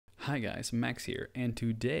Hi guys, Max here, and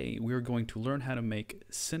today we're going to learn how to make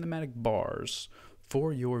cinematic bars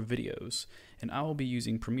for your videos, and I will be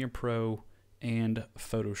using Premiere Pro and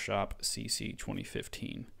Photoshop CC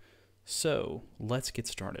 2015. So let's get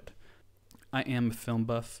started. I am a film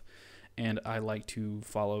buff, and I like to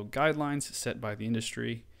follow guidelines set by the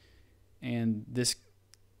industry, and this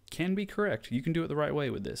can be correct. You can do it the right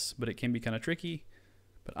way with this, but it can be kind of tricky.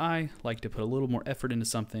 But I like to put a little more effort into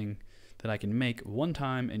something that I can make one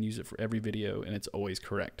time and use it for every video, and it's always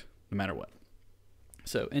correct, no matter what.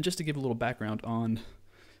 So, and just to give a little background on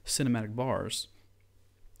cinematic bars,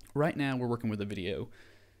 right now we're working with a video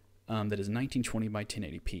that is 1920 by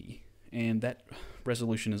 1080p, and that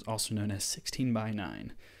resolution is also known as 16 by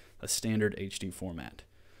 9, a standard HD format.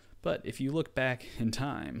 But if you look back in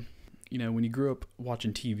time, you know, when you grew up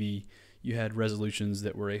watching TV, you had resolutions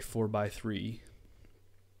that were a 4 by 3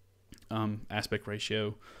 aspect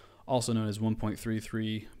ratio, also known as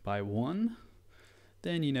 1.33 by 1.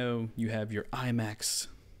 Then, you know, you have your IMAX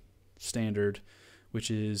standard,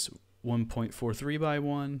 which is 1.43 by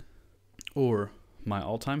 1, or my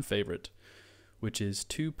all-time favorite, which is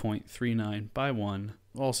 2.39 by 1,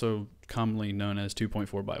 also commonly known as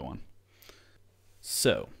 2.4 by 1.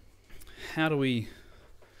 So, how do we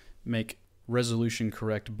make resolution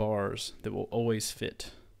correct bars that will always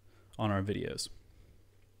fit on our videos?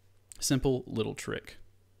 Simple little trick.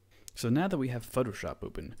 So now that we have Photoshop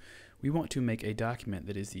open, we want to make a document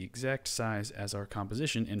that is the exact size as our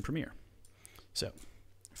composition in Premiere. So,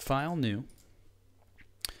 File, New,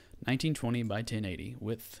 1920 by 1080,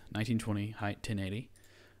 width 1920, height 1080.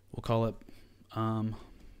 We'll call it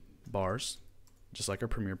bars, just like our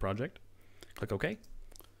Premiere project. Click OK.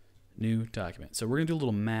 New document. So we're going to do a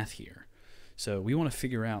little math here. So we want to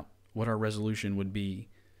figure out what our resolution would be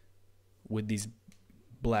with these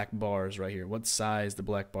black bars right here. What size the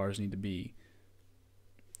black bars need to be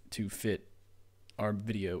to fit our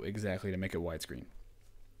video exactly to make it widescreen.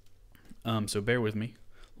 So bear with me,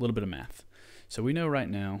 a little bit of math. So we know right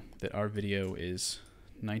now that our video is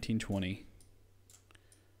 1920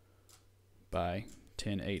 by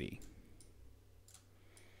 1080.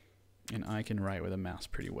 And I can write with a mouse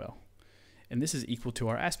pretty well. And this is equal to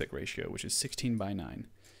our aspect ratio, which is 16 by 9.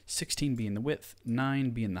 16 being the width,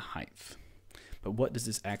 9 being the height. But what does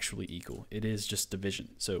this actually equal? It is just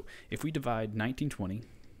division. So if we divide 1920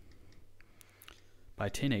 by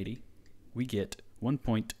 1080, we get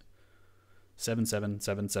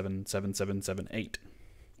 1.77777778,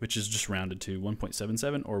 which is just rounded to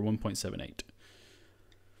 1.77 or 1.78.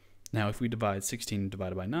 Now if we divide 16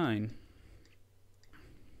 divided by 9,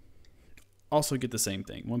 also get the same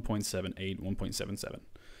thing, 1.78, 1.77.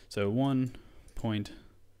 So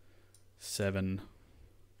 1.7,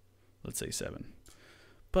 let's say 7.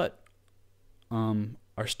 But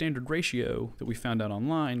our standard ratio that we found out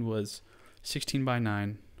online was 16 by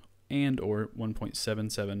 9 and or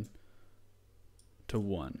 1.77 to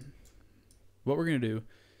 1. What we're going to do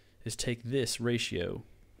is take this ratio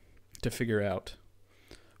to figure out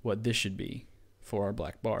what this should be for our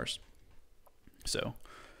black bars. So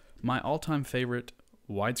my all-time favorite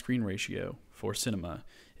widescreen ratio for cinema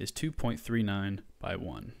is 2.39 by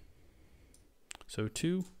 1. So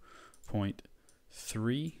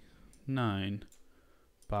 2.39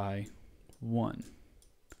 by 1.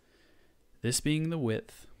 This being the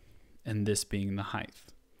width and this being the height.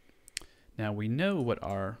 Now we know what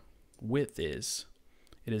our width is.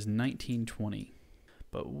 It is 1920.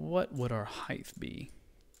 But what would our height be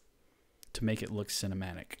to make it look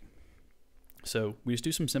cinematic? So we just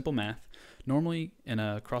do some simple math. Normally in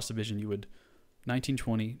a cross division you would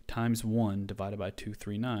 1920 times 1 divided by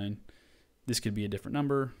 239. This could be a different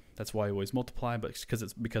number. That's why I always multiply, but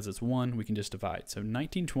because it's 1, we can just divide. So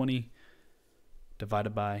 1920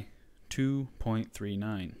 divided by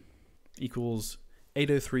 2.39 equals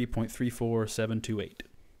 803.34728.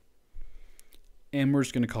 And we're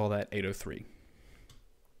just going to call that 803.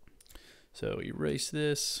 So erase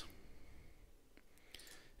this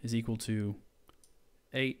is equal to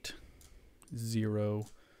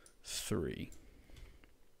 803.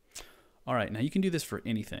 All right, now you can do this for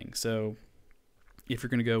anything. So if you're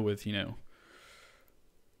going to go with, you know,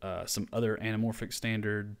 some other anamorphic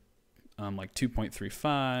standard, like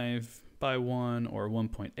 2.35 by 1 or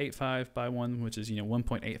 1.85 by 1, which is, you know,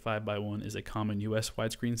 1.85 by 1 is a common US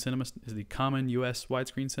widescreen cinema, is the common US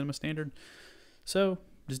widescreen cinema standard. So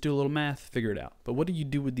just do a little math, figure it out. But what do you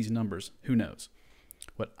do with these numbers? Who knows?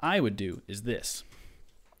 What I would do is this.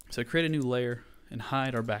 So create a new layer and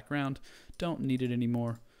hide our background. Don't need it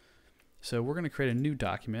anymore. So we're going to create a new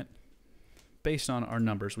document based on our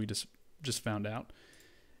numbers we just found out.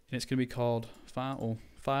 And it's going to be called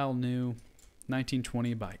File New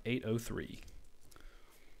 1920 by 803.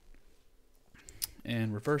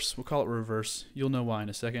 And reverse, we'll call it reverse. You'll know why in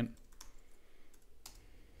a second.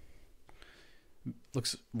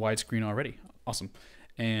 Looks widescreen already. Awesome.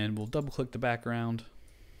 And we'll double click the background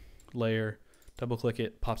layer, double click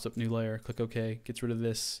it, pops up new layer, click OK, gets rid of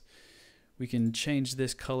this. We can change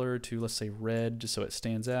this color to, let's say, red, just so it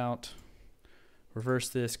stands out. Reverse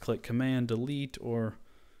this, click Command Delete or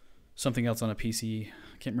something else on a PC.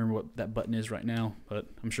 I can't remember what that button is right now, but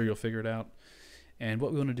I'm sure you'll figure it out. And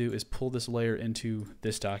what we want to do is pull this layer into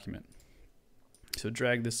this document. So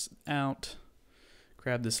drag this out,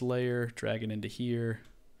 grab this layer, drag it into here,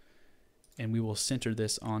 and we will center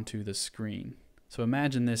this onto the screen. So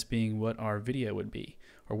imagine this being what our video would be,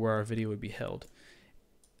 or where our video would be held.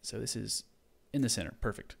 So this is in the center,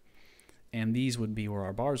 perfect. And these would be where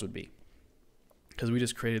our bars would be, because we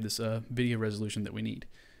just created this video resolution that we need.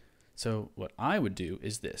 So what I would do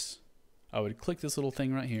is this. I would click this little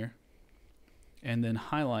thing right here, and then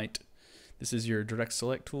highlight. This is your direct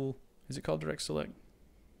select tool. Is it called direct select?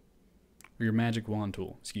 Or your magic wand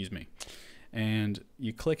tool, excuse me. And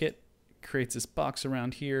you click it, creates this box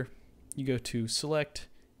around here. You go to select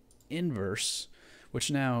inverse, which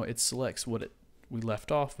now it selects what we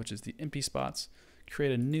left off, which is the empty spots.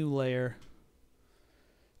 Create a new layer,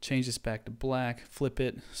 change this back to black, flip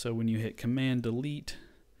it, so when you hit Command Delete,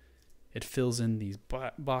 it fills in these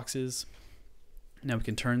boxes. Now we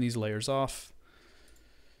can turn these layers off,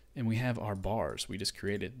 and we have our bars we just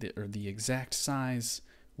created, the exact size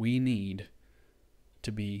we need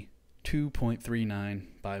to be 2.39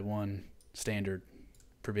 by 1 standard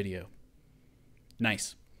for video.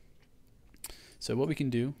 Nice. So what we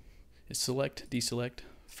can do is select, deselect,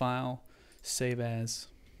 file, save as.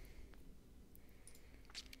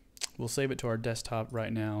 We'll save it to our desktop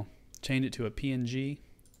right now, change it to a PNG,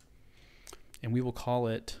 and we will call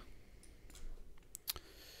it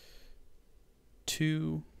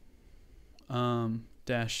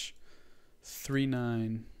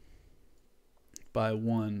 2-39 by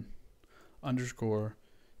 1 underscore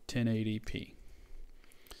 1080p.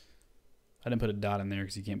 I didn't put a dot in there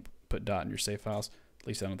because you can't put dot in your save files. At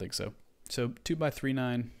least I don't think so. So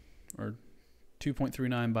 2x39 or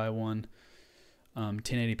 2.39 by 1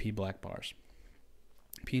 1080p black bars.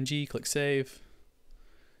 PNG, click save.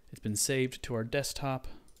 It's been saved to our desktop.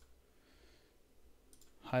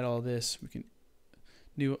 Hide all this. We can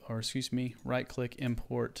right click,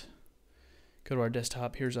 import. Go to our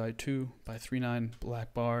desktop. Here's our 2x39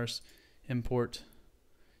 black bars. Import.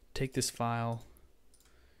 Take this file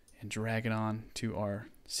and drag it on to our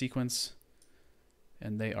sequence,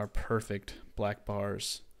 and they are perfect black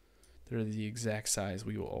bars. They're the exact size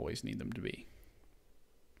we will always need them to be.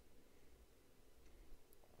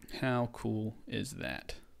 How cool is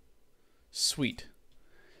that? Sweet.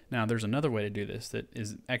 Now there's another way to do this that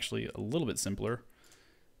is actually a little bit simpler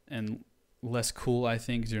and less cool, I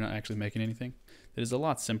think, because you're not actually making anything. It is a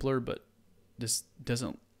lot simpler, but this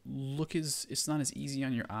doesn't look it's not as easy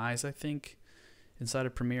on your eyes, I think. Inside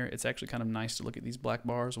of Premiere, it's actually kind of nice to look at these black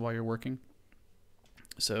bars while you're working.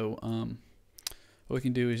 So what we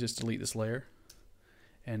can do is just delete this layer,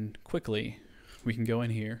 and quickly we can go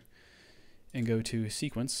in here and go to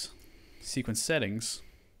sequence settings,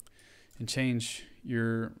 and change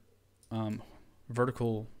your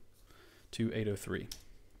vertical to 803,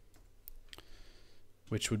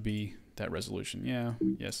 which would be that resolution.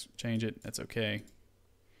 Yes, change it, that's okay.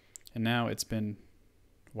 And now it's been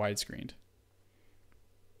widescreened,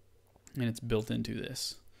 and it's built into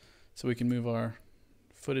this. So we can move our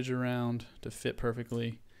footage around to fit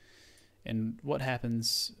perfectly. And what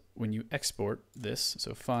happens when you export this,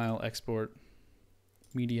 so file, export,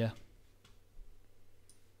 media.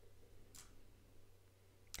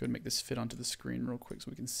 Go ahead and make this fit onto the screen real quick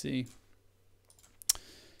so we can see.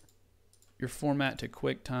 Your format to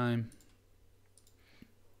QuickTime.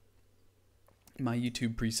 My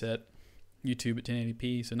YouTube preset, YouTube at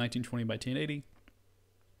 1080p, so 1920 by 1080.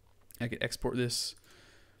 I could export this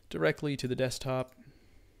directly to the desktop,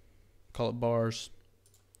 call it bars.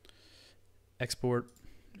 Export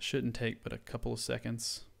shouldn't take but a couple of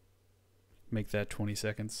seconds. Make that 20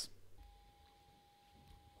 seconds.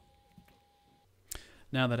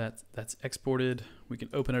 Now that that's exported, we can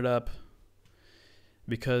open it up.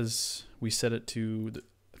 Because we set it to the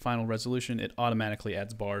final resolution, it automatically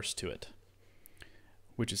adds bars to it,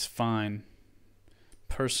 which is fine.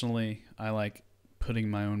 Personally, I like putting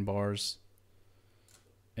my own bars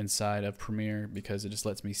inside of Premiere because it just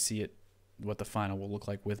lets me see it, what the final will look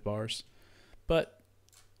like with bars. But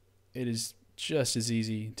it is just as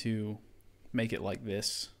easy to make it like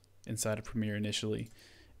this inside of Premiere initially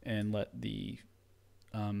and let the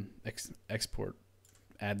add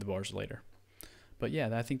the bars later. But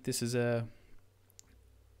yeah, I think this is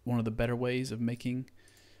one of the better ways of making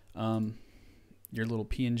your little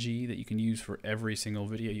PNG that you can use for every single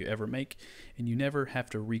video you ever make, and you never have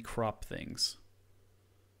to recrop things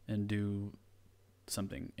and do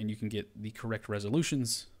something, and you can get the correct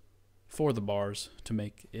resolutions for the bars to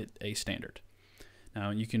make it a standard.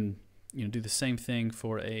 Now you can do the same thing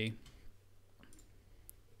for a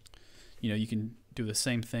you can do the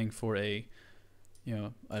same thing for a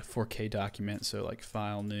a 4K document. So like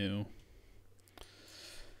file new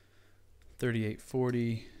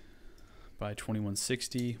 3840 by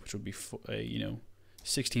 2160, which would be a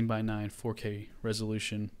 16 by 9 4K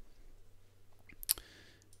resolution.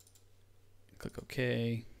 Click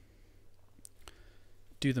OK.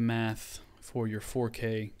 Do the math for your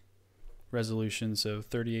 4K resolution. So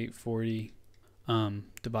 3840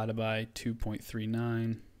 divided by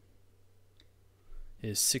 2.39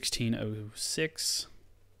 is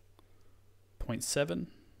 1606.7,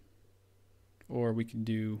 or we can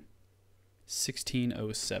do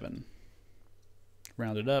 1607.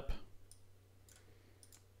 Round it up.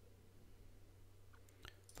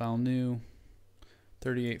 File new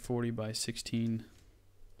 3840 by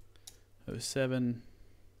 1607.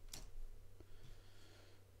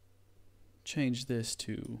 Change this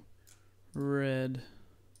to red.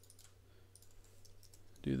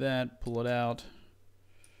 Do that, pull it out,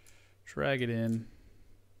 drag it in,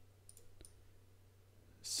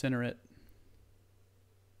 center it.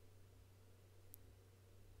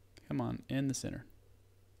 Come on, in the center.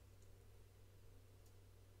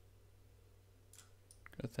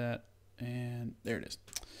 Got that, and there it is.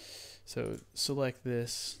 So select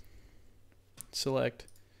this, select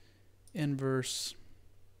inverse,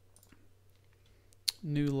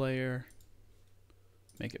 new layer,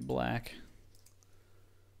 make it black,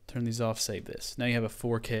 turn these off, save this. Now you have a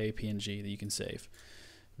 4K PNG that you can save.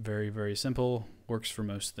 Very, very simple, works for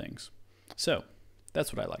most things. So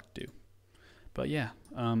that's what I like to do. But yeah,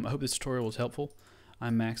 I hope this tutorial was helpful.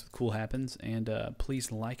 I'm Max with Cool Happens, and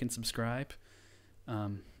please like and subscribe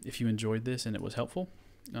if you enjoyed this and it was helpful.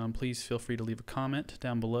 Please feel free to leave a comment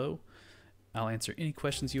down below. I'll answer any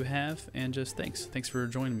questions you have, and just thanks for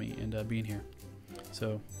joining me and being here.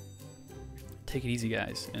 So take it easy,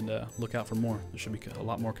 guys, and look out for more. There should be a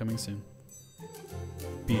lot more coming soon.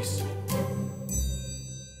 Peace.